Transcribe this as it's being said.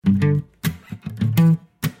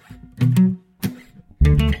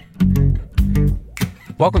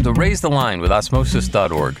Welcome to Raise the Line with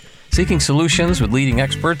Osmosis.org, seeking solutions with leading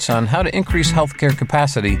experts on how to increase healthcare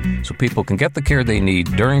capacity so people can get the care they need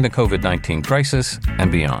during the COVID-19 crisis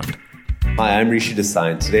and beyond. Hi, I'm Rishi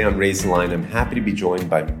Desai. Today on Raise the Line, I'm happy to be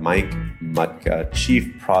joined by Mike Mutka,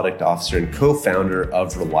 Chief Product Officer and co-founder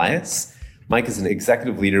of Relias. Mike is an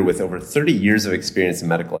executive leader with over 30 years of experience in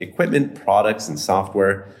medical equipment, products, and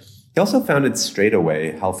software. He also founded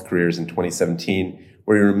Straightaway Health Careers in 2017,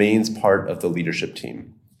 where he remains part of the leadership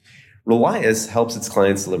team. Relias helps its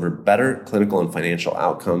clients deliver better clinical and financial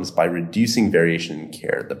outcomes by reducing variation in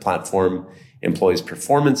care. The platform employs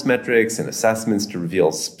performance metrics and assessments to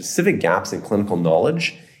reveal specific gaps in clinical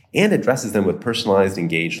knowledge and addresses them with personalized,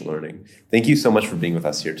 engaged learning. Thank you so much for being with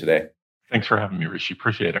us here today. Thanks for having me, Rishi.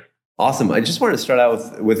 Appreciate it. Awesome. I just wanted to start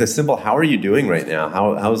out with a simple, how are you doing right now?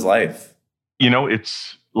 How's life?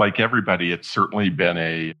 It's like everybody, it's certainly been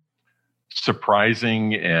a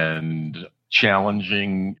surprising and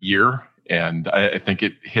challenging year. And I think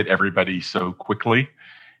it hit everybody so quickly,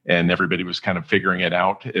 and everybody was kind of figuring it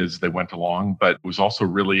out as they went along. But it was also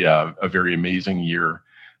really a very amazing year.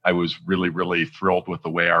 I was really, really thrilled with the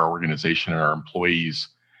way our organization and our employees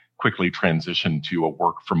quickly transitioned to a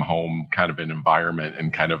work from home kind of an environment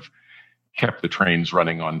and kind of kept the trains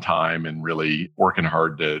running on time and really working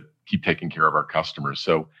hard to keep taking care of our customers.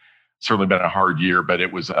 So certainly been a hard year, but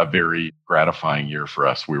it was a very gratifying year for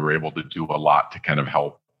us. We were able to do a lot to kind of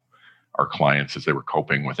help our clients as they were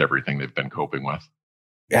coping with everything they've been coping with.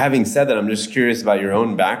 Having said that, I'm just curious about your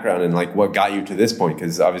own background and like what got you to this point,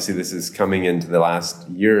 because obviously this is coming into the last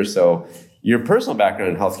year or so. Your personal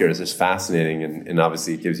background in healthcare is just fascinating, and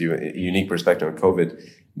obviously it gives you a unique perspective on COVID.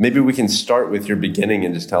 Maybe we can start with your beginning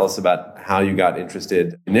and just tell us about how you got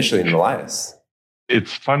interested initially in Relias.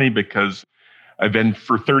 It's funny because I've been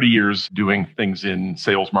for 30 years doing things in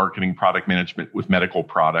sales, marketing, product management with medical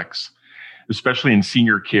products, especially in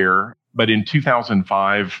senior care. But in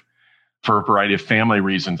 2005, for a variety of family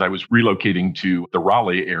reasons, I was relocating to the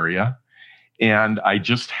Raleigh area. And I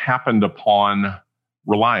just happened upon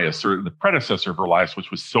Relias, or the predecessor of Relias, which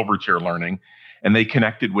was Silverchair Learning. And they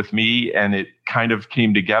connected with me, and it kind of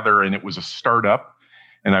came together, and it was a startup.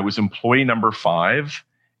 And I was employee number 5.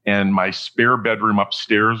 And my spare bedroom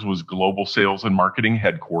upstairs was global sales and marketing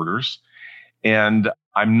headquarters. And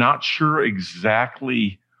I'm not sure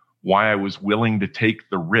exactly why I was willing to take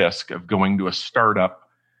the risk of going to a startup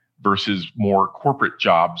versus more corporate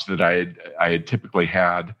jobs that I had typically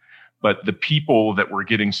had. But the people that were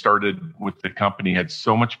getting started with the company had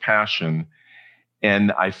so much passion.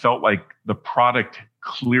 And I felt like the product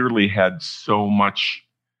clearly had so much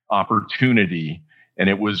opportunity. And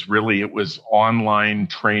it was online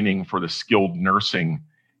training for the skilled nursing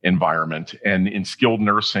environment. And in skilled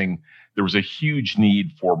nursing, there was a huge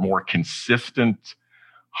need for more consistent,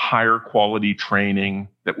 higher quality training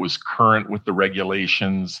that was current with the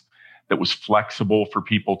regulations, that was flexible for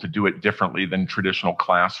people to do it differently than traditional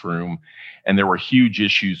classroom. And there were huge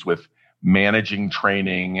issues with managing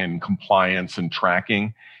training and compliance and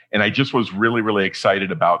tracking. And I just was really, really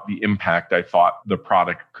excited about the impact I thought the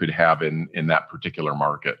product could have in that particular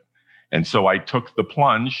market. And so I took the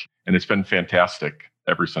plunge, and it's been fantastic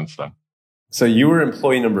ever since then. So you were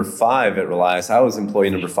employee number 5 at Relias. I was employee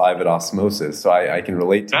number 5 at Osmosis. So I can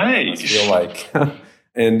relate to nice. I feel like,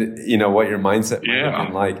 and what your mindset might have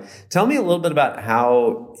been like. Tell me a little bit about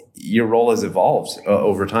how your role has evolved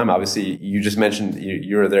over time. Obviously, you just mentioned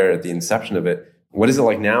you were there at the inception of it. What is it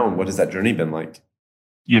like now, and what has that journey been like?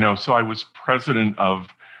 So I was president of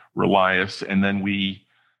Relias, and then we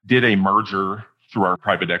did a merger through our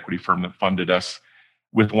private equity firm that funded us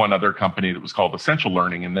with one other company that was called Essential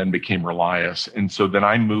Learning, and then became Relias. And so then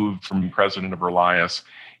I moved from president of Relias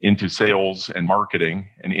into sales and marketing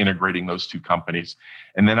and integrating those two companies.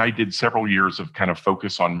 And then I did several years of kind of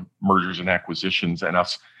focus on mergers and acquisitions and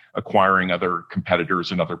us acquiring other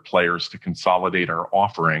competitors and other players to consolidate our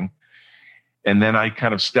offering. And then I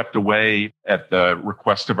kind of stepped away at the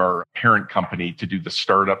request of our parent company to do the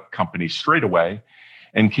startup company Straightaway,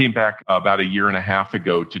 and came back about a year and a half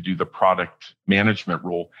ago to do the product management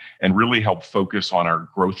role and really help focus on our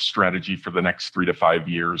growth strategy for the next 3 to 5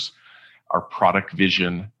 years, our product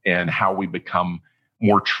vision, and how we become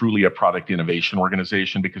more truly a product innovation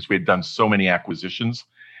organization, because we had done so many acquisitions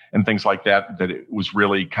and things like that, that it was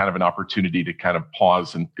really kind of an opportunity to kind of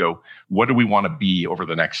pause and go, what do we want to be over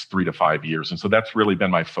the next 3 to 5 years? And so that's really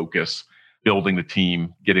been my focus, building the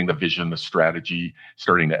team, getting the vision, the strategy,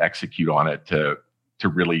 starting to execute on it to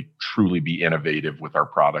really truly be innovative with our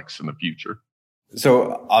products in the future.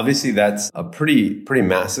 So obviously that's a pretty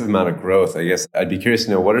massive amount of growth. I guess I'd be curious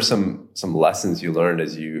to know, what are some lessons you learned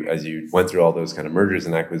as you went through all those kind of mergers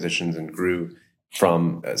and acquisitions and grew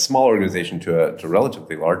from a small organization to a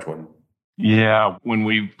relatively large one. Yeah, when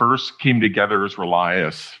we first came together as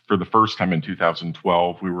Relias for the first time in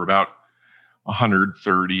 2012, we were about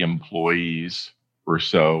 130 employees or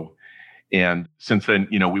so. And since then,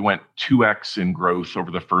 we went 2x in growth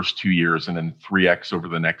over the first 2 years and then 3x over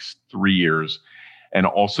the next 3 years. And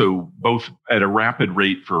also both at a rapid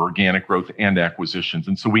rate for organic growth and acquisitions.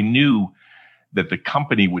 And so we knew that the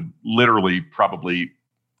company would literally probably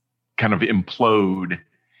kind of implode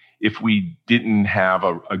if we didn't have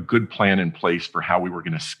a good plan in place for how we were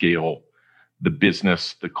going to scale the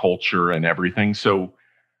business, the culture, and everything. So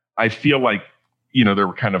I feel like, there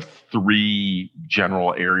were kind of 3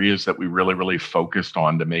 general areas that we really, really focused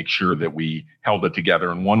on to make sure that we held it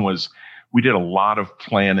together. And one was we did a lot of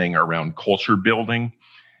planning around culture building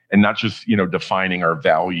and not just, defining our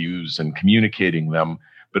values and communicating them,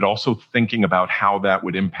 but also thinking about how that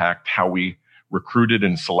would impact how we recruited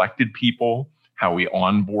and selected people, how we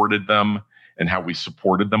onboarded them, and how we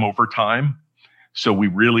supported them over time. So we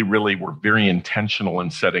really, really were very intentional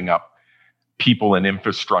in setting up people and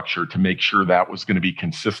infrastructure to make sure that was going to be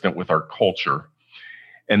consistent with our culture.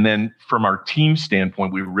 And then from our team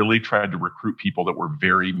standpoint, we really tried to recruit people that were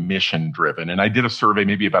very mission driven. And I did a survey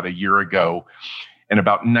maybe about a year ago, and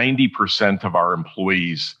about 90% of our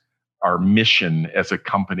employees, our mission as a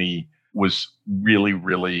company was really,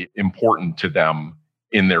 really important to them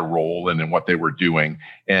in their role and in what they were doing.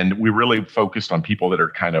 And we really focused on people that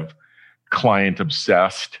are kind of client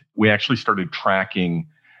obsessed. We actually started tracking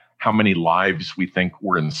how many lives we think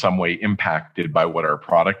were in some way impacted by what our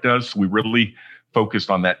product does. We really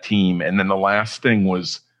focused on that team. And then the last thing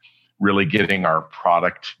was really getting our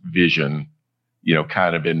product vision,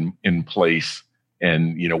 kind of in place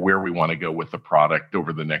and, where we want to go with the product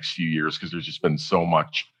over the next few years, because there's just been so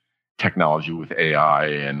much technology with AI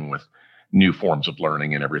and with new forms of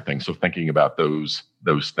learning and everything. So thinking about those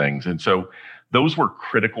things. And so those were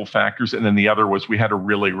critical factors. And then the other was we had a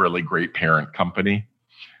really, really great parent company.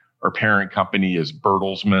 Our parent company is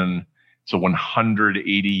Bertelsmann. It's a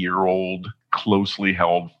 180-year-old, closely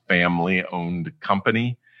held, family-owned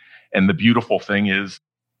company. And the beautiful thing is,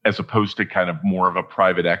 as opposed to kind of more of a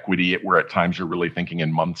private equity, where at times you're really thinking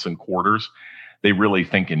in months and quarters, they really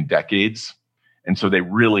think in decades. And so they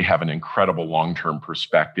really have an incredible long-term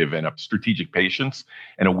perspective and a strategic patience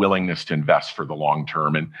and a willingness to invest for the long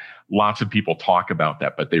term. And lots of people talk about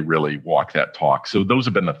that, but they really walk that talk. So those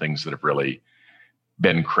have been the things that have really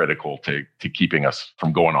been critical to keeping us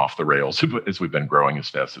from going off the rails as we've been growing as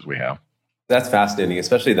fast as we have. That's fascinating,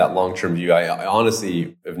 especially that long-term view. I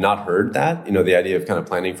honestly have not heard that. The idea of kind of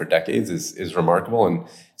planning for decades is remarkable, and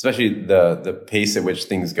especially the pace at which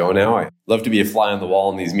things go now. I love to be a fly on the wall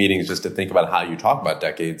in these meetings just to think about how you talk about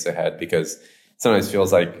decades ahead, because it sometimes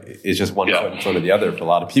feels like it's just one foot in front of the other for a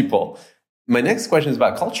lot of people. My next question is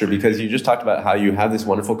about culture, because you just talked about how you have this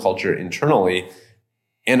wonderful culture internally.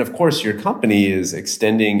 And of course, your company is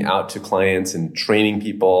extending out to clients and training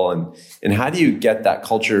people. And how do you get that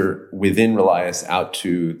culture within Relias out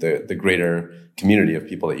to the greater community of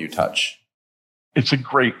people that you touch? It's a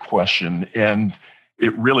great question. And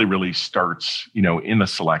it really, really starts, in the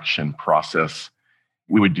selection process.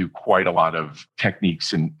 We would do quite a lot of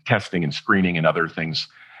techniques and testing and screening and other things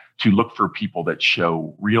to look for people that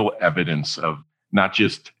show real evidence of not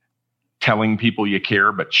just telling people you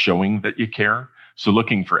care, but showing that you care. So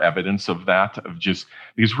looking for evidence of that,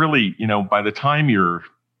 because really, by the time you're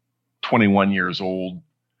 21 years old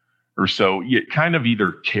or so, you kind of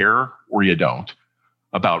either care or you don't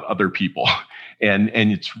about other people. And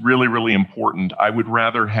it's really, really important. I would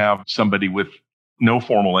rather have somebody with no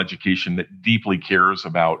formal education that deeply cares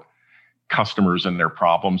about customers and their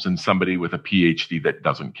problems than somebody with a PhD that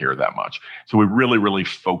doesn't care that much. So we really, really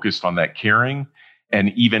focused on that caring.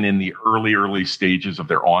 And even in the early stages of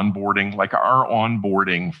their onboarding, like our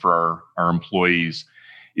onboarding for our employees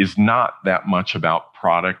is not that much about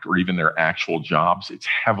product or even their actual jobs. It's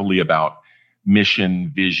heavily about mission,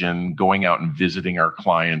 vision, going out and visiting our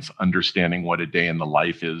clients, understanding what a day in the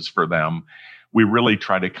life is for them. We really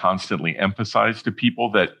try to constantly emphasize to people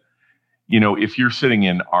that, if you're sitting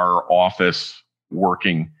in our office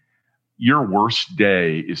working, your worst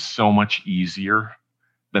day is so much easier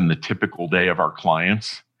than the typical day of our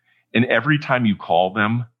clients. And every time you call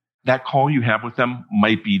them, that call you have with them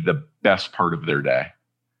might be the best part of their day.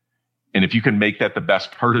 And if you can make that the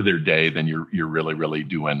best part of their day, then you're really, really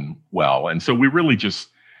doing well. And so we really just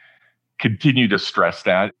continue to stress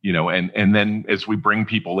that, and then as we bring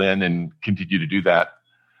people in and continue to do that,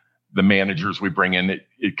 the managers we bring in,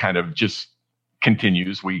 it kind of just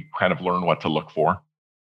continues. We kind of learn what to look for.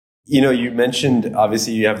 You mentioned,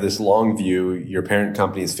 obviously, you have this long view. Your parent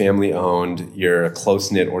company is family owned. You're a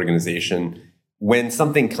close-knit organization. When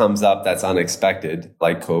something comes up that's unexpected,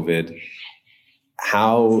 like COVID,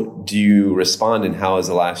 how do you respond, and how has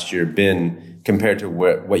the last year been compared to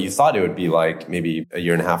what you thought it would be like maybe a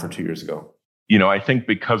year and a half or 2 years ago? I think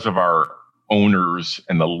because of our owners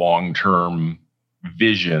and the long-term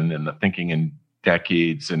vision and the thinking in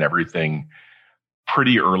decades and everything,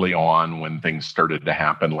 pretty early on when things started to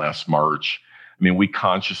happen last March, we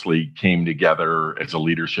consciously came together as a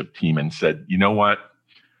leadership team and said, you know what?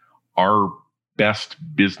 Our best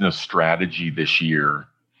business strategy this year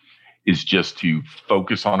is just to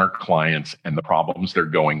focus on our clients and the problems they're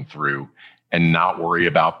going through and not worry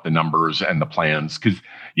about the numbers and the plans. Because,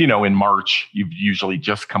 in March, you've usually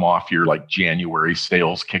just come off your January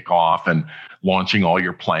sales kickoff and launching all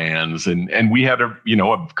your plans. And we had a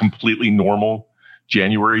completely normal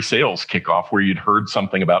January sales kickoff where you'd heard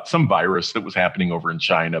something about some virus that was happening over in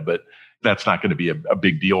China, but that's not going to be a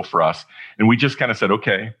big deal for us. And we just kind of said,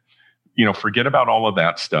 okay, forget about all of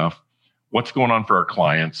that stuff. What's going on for our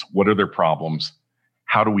clients? What are their problems?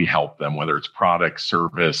 How do we help them, whether it's product,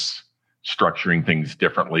 service, structuring things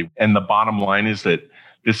differently? And the bottom line is that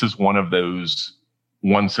this is one of those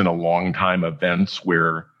once in a long time events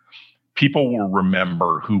where people will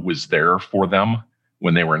remember who was there for them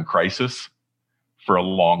when they were in crisis for a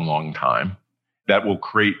long, long time. That will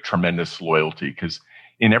create tremendous loyalty, because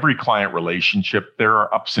in every client relationship, there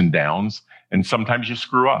are ups and downs, and sometimes you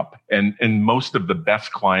screw up. And most of the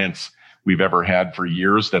best clients we've ever had for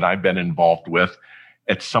years that I've been involved with,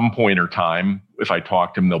 at some point or time, if I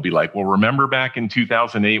talk to them, they'll be like, well, remember back in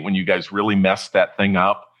 2008 when you guys really messed that thing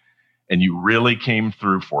up and you really came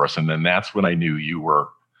through for us? And then that's when I knew you were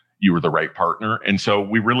the right partner. And so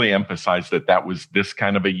we really emphasized that was this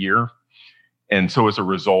kind of a year. And so as a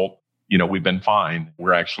result, we've been fine.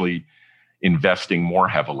 We're actually investing more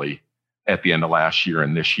heavily at the end of last year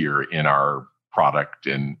and this year in our product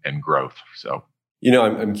and growth. So,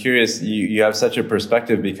 I'm curious, you have such a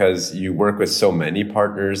perspective because you work with so many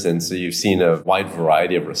partners. And so you've seen a wide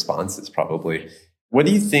variety of responses probably. What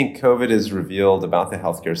do you think COVID has revealed about the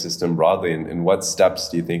healthcare system broadly? And what steps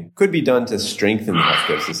do you think could be done to strengthen the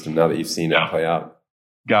healthcare system now that you've seen it play out?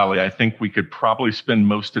 Golly, I think we could probably spend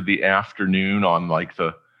most of the afternoon on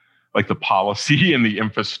the policy and the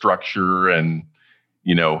infrastructure and,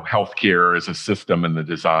 healthcare as a system and the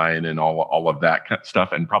design and all of that kind of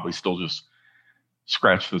stuff, and probably still just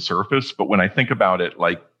scratch the surface. But when I think about it,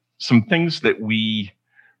 some things that we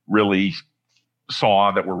really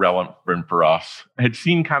saw that were relevant for us, I had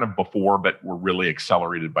seen kind of before, but were really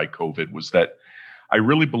accelerated by COVID, was that I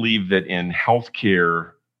really believe that in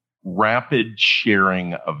healthcare, rapid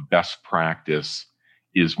sharing of best practice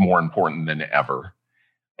is more important than ever,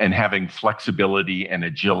 and having flexibility and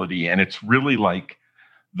agility. And it's really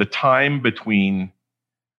the time between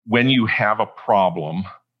when you have a problem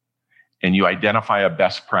and you identify a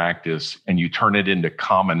best practice and you turn it into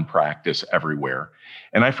common practice everywhere.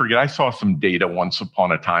 And I saw some data once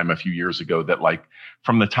upon a time a few years ago that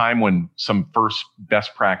from the time when some first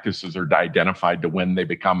best practices are identified to when they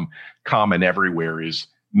become common everywhere is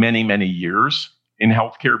many, many years in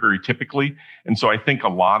healthcare, very typically. And so I think a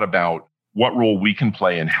lot about what role we can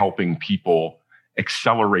play in helping people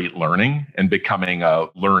accelerate learning and becoming a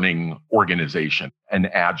learning organization, an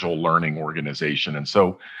agile learning organization. And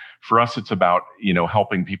so for us, it's about,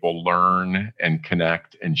 helping people learn and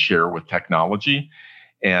connect and share with technology.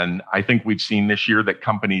 And I think we've seen this year that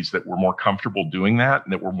companies that were more comfortable doing that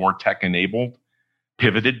and that were more tech enabled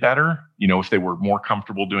pivoted better. If they were more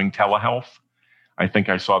comfortable doing telehealth, I think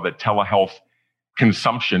I saw that telehealth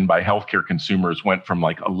consumption by healthcare consumers went from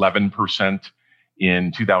 11%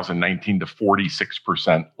 in 2019 to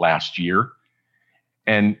 46% last year.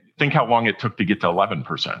 And think how long it took to get to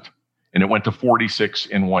 11%. And it went to 46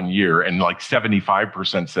 in 1 year. And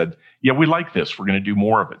 75% said, yeah, we like this. We're going to do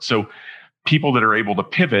more of it. So people that are able to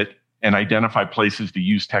pivot and identify places to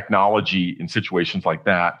use technology in situations like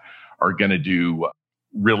that are going to do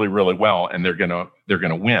really, really well. And they're going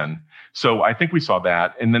to win. So I think we saw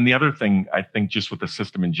that. And then the other thing, I think just with the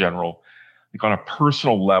system in general, on a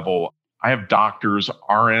personal level, I have doctors,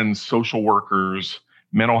 RNs, social workers,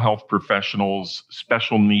 mental health professionals,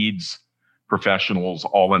 special needs professionals,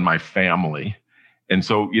 all in my family. And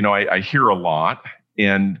so, I hear a lot.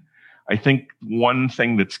 And I think one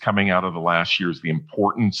thing that's coming out of the last year is the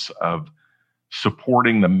importance of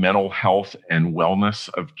supporting the mental health and wellness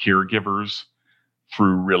of caregivers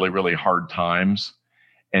through really, really hard times,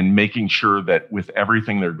 and making sure that with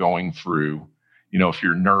everything they're going through, if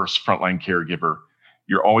you're a nurse, frontline caregiver,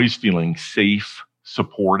 you're always feeling safe,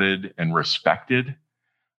 supported, and respected.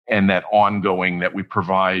 and that ongoing that we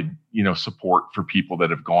provide, support for people that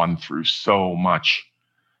have gone through so much,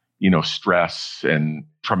 stress and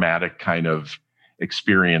traumatic kind of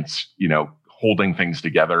experience, holding things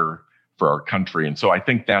together for our country. And so I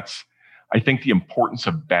think the importance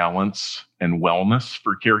of balance and wellness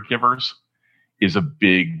for caregivers is a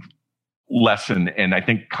big lesson. And I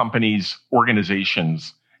think companies,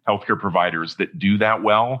 organizations, healthcare providers that do that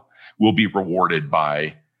well will be rewarded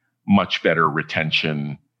by much better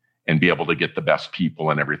retention and be able to get the best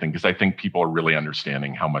people and everything. Because I think people are really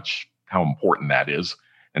understanding how important that is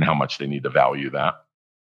and how much they need to value that.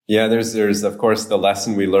 Yeah, there's of course the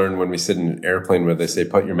lesson we learn when we sit in an airplane where they say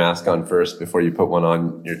put your mask on first before you put one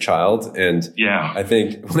on your child. And yeah, I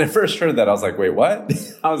think when I first heard that, I was like, wait, what?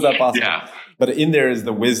 How is that possible? Yeah. But in there is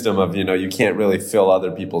the wisdom of, you can't really fill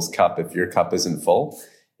other people's cup if your cup isn't full.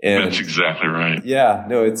 And that's exactly right. Yeah,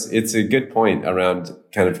 no, it's a good point around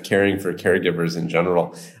kind of caring for caregivers in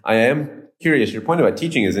general. I am curious. Your point about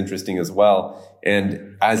teaching is interesting as well.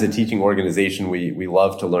 And as a teaching organization, we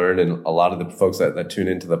love to learn, and a lot of the folks that tune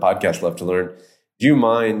into the podcast love to learn. Do you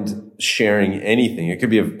mind sharing anything? It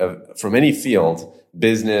could be from any field,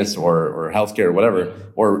 business or healthcare or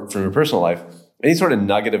whatever, or from your personal life, any sort of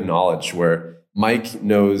nugget of knowledge where Mike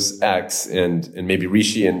knows X and maybe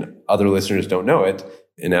Rishi and other listeners don't know it.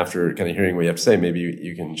 And after kind of hearing what you have to say, maybe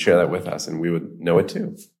you can share that with us and we would know it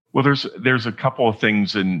too. Well, there's a couple of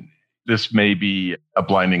things, and this may be a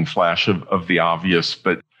blinding flash of the obvious,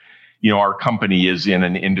 but our company is in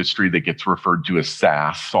an industry that gets referred to as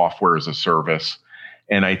SaaS, software as a service.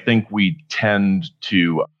 And I think we tend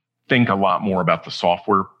to think a lot more about the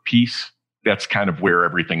software piece. That's kind of where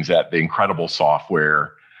everything's at, the incredible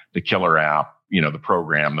software, the killer app, the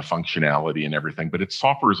program, the functionality and everything, but it's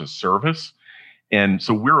software as a service. And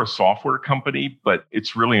so we're a software company, but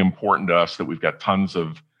it's really important to us that we've got tons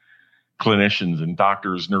of clinicians and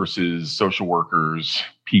doctors, nurses, social workers,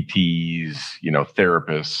 PTs,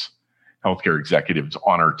 therapists, healthcare executives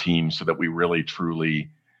on our team so that we really truly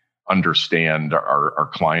understand our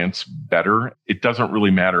clients better. It doesn't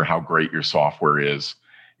really matter how great your software is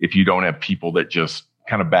if you don't have people that just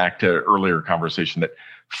kind of back to earlier conversation that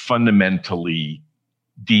fundamentally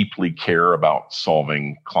deeply care about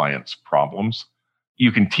solving clients' problems.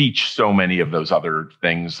 You can teach so many of those other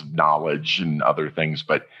things, knowledge and other things,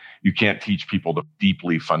 but you can't teach people to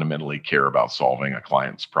deeply, fundamentally care about solving a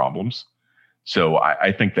client's problems. So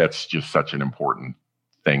I think that's just such an important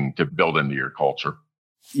thing to build into your culture.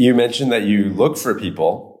 You mentioned that you look for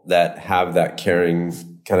people that have that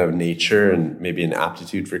caring kind of nature and maybe an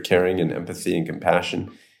aptitude for caring and empathy and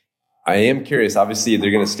compassion. I am curious, obviously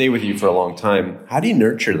they're going to stay with you for a long time. How do you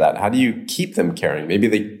nurture that? How do you keep them caring? Maybe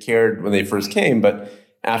they cared when they first came, but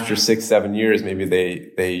after 6-7 years, maybe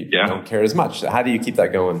they don't care as much. How do you keep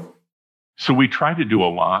that going? So we try to do a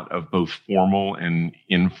lot of both formal and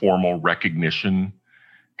informal recognition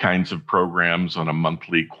kinds of programs on a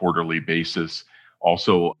monthly, quarterly basis.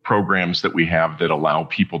 Also programs that we have that allow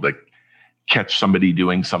people to catch somebody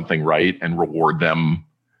doing something right and reward them,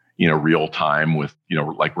 real time with,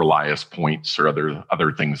 like Relias points or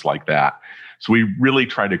other things like that. So we really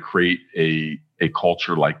try to create a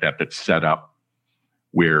culture like that that's set up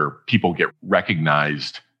where people get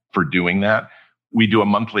recognized for doing that. We do a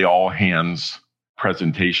monthly all hands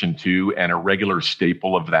presentation too, and a regular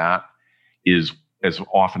staple of that is as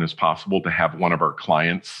often as possible to have one of our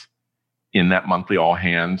clients in that monthly all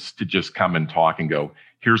hands to just come and talk and go,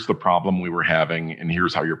 here's the problem we were having, and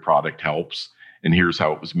here's how your product helps, and here's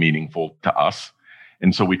how it was meaningful to us.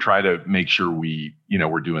 And so we try to make sure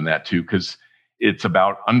we're doing that too, because it's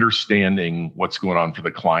about understanding what's going on for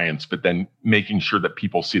the clients, but then making sure that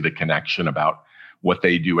people see the connection about what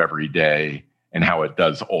they do every day and how it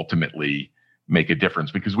does ultimately make a difference.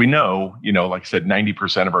 Because we know, like I said,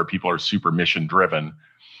 90% of our people are super mission driven.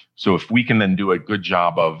 So if we can then do a good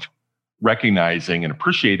job of recognizing and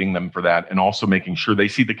appreciating them for that, and also making sure they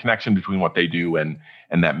see the connection between what they do and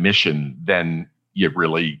that mission, then you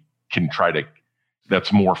really can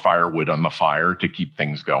that's more firewood on the fire to keep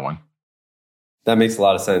things going. That makes a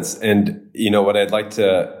lot of sense. And, what I'd like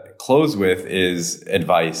to close with is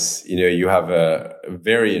advice. You have a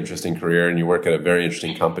very interesting career and you work at a very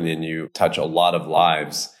interesting company and you touch a lot of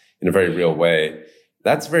lives in a very real way.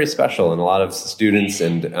 That's very special. And a lot of students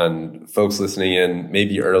and folks listening in,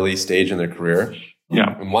 maybe early stage in their career,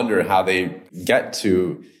 and wonder how they get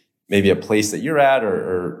to maybe a place that you're at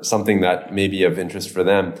or something that may be of interest for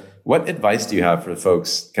them. What advice do you have for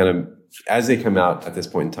folks kind of as they come out at this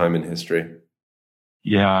point in time in history?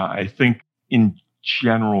 Yeah, I think in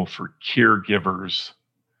general for caregivers,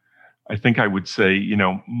 I think I would say,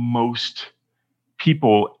 most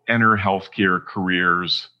people enter healthcare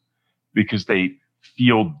careers because they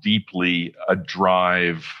feel deeply a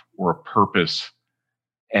drive or a purpose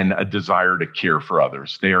and a desire to care for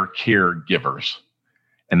others. They are caregivers,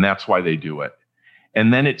 and that's why they do it.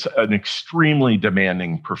 And then it's an extremely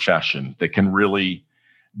demanding profession that can really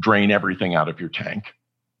drain everything out of your tank,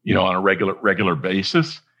 on a regular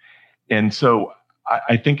basis. And so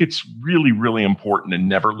I think it's really, really important to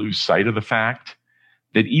never lose sight of the fact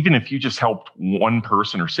that even if you just helped one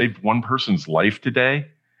person or saved one person's life today,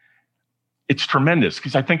 it's tremendous.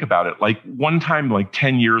 Because I think about it, like one time, like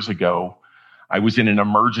 10 years ago, I was in an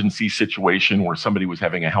emergency situation where somebody was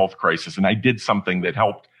having a health crisis, and I did something that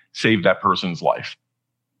helped save that person's life.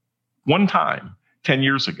 One time, 10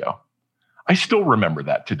 years ago. I still remember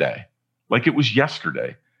that today, like it was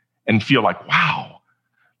yesterday, and feel like, wow,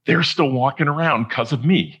 they're still walking around because of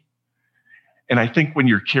me. And I think when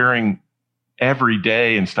you're caring every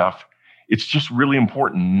day and stuff, it's just really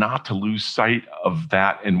important not to lose sight of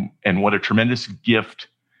that and what a tremendous gift,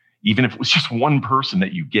 even if it was just one person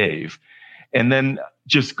that you gave. And then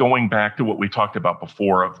just going back to what we talked about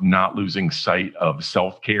before of not losing sight of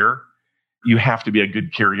self-care, you have to be a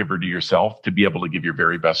good caregiver to yourself to be able to give your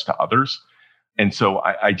very best to others. And so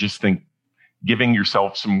I just think giving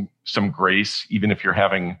yourself some grace, even if you're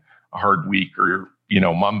having a hard week or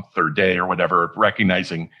month or day or whatever,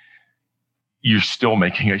 recognizing you're still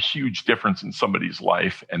making a huge difference in somebody's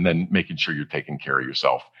life, and then making sure you're taking care of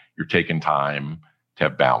yourself. You're taking time to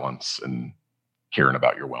have balance and caring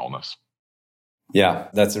about your wellness. Yeah,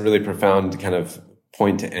 that's a really profound kind of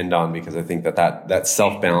point to end on, because I think that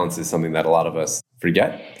self-balance is something that a lot of us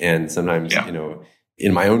forget. And sometimes,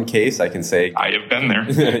 in my own case, I can say, I have been there.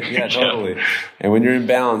 Yeah, totally. Yeah. And when you're in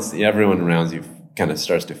balance, everyone around you kind of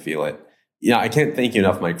starts to feel it. Yeah, I can't thank you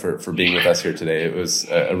enough, Mike, for being with us here today. It was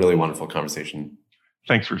a really wonderful conversation.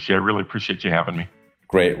 Thanks, Rishi. I really appreciate you having me.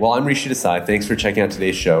 Great. Well, I'm Rishi Desai. Thanks for checking out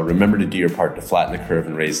today's show. Remember to do your part to flatten the curve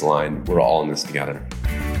and raise the line. We're all in this together.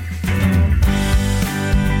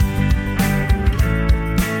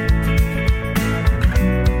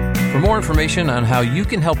 For more information on how you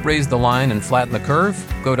can help raise the line and flatten the curve,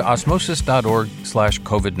 go to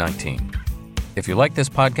osmosis.org/COVID-19. If you like this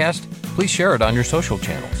podcast, please share it on your social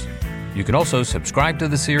channels. You can also subscribe to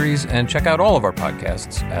the series and check out all of our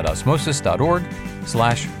podcasts at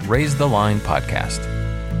osmosis.org/raisethelinepodcast.